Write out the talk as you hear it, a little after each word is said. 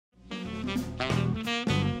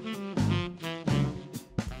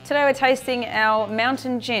Today we're tasting our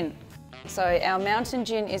Mountain Gin. So our Mountain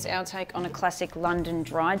Gin is our take on a classic London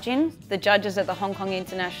dry gin. The judges at the Hong Kong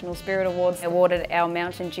International Spirit Awards awarded our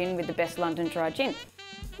Mountain Gin with the best London dry gin.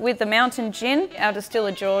 With the Mountain Gin, our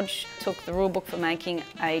distiller George took the rule book for making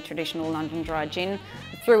a traditional London dry gin,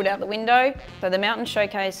 threw it out the window. So the Mountain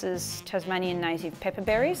showcases Tasmanian native pepper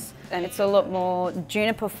berries, and it's a lot more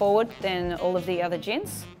juniper forward than all of the other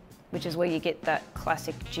gins, which is where you get that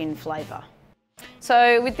classic gin flavour.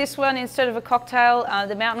 So with this one, instead of a cocktail,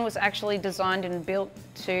 the Mountain was actually designed and built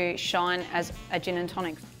to shine as a gin and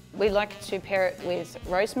tonic. We like to pair it with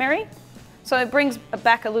rosemary. So it brings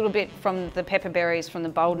back a little bit from the pepper berries, from the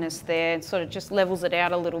boldness there, and sort of just levels it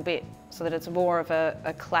out a little bit so that it's more of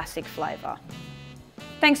a classic flavour.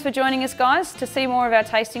 Thanks for joining us, guys. To see more of our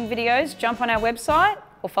tasting videos, jump on our website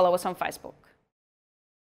or follow us on Facebook.